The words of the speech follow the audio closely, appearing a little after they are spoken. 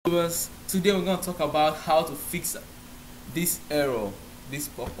Viewers, today we're going to talk about how to fix this error, this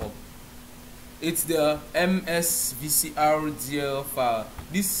pop-up. It's the MSVCR100.DLL file.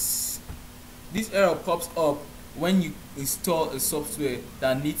 This error pops up when you install a software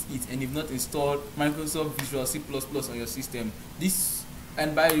that needs it and you've not installed Microsoft Visual C++ on your system.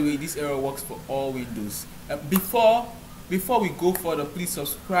 And by the way, this error works for all Windows. Before we go further, please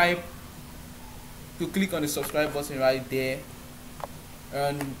subscribe. To click on the subscribe button right there.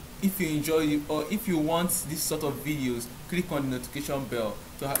 And if you enjoy it, or if you want this sort of videos, click on the notification bell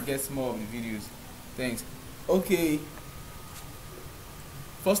to get more of the videos. Thanks. Okay,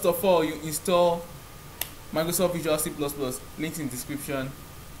 first of all, you install Microsoft Visual C++, links in description.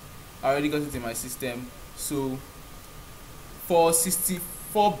 I already got it in my system. So for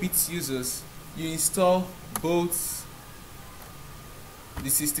 64-bit users, you install both the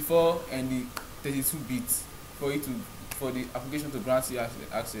 64 and the 32-bit for the application to grant you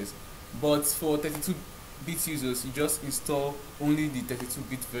access. But for 32-bit users, you just install only the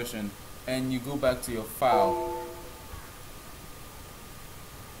 32-bit version and you go back to your file.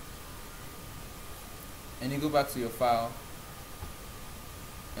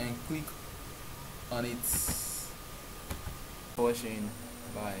 And click on it. Watching.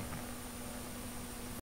 Bye.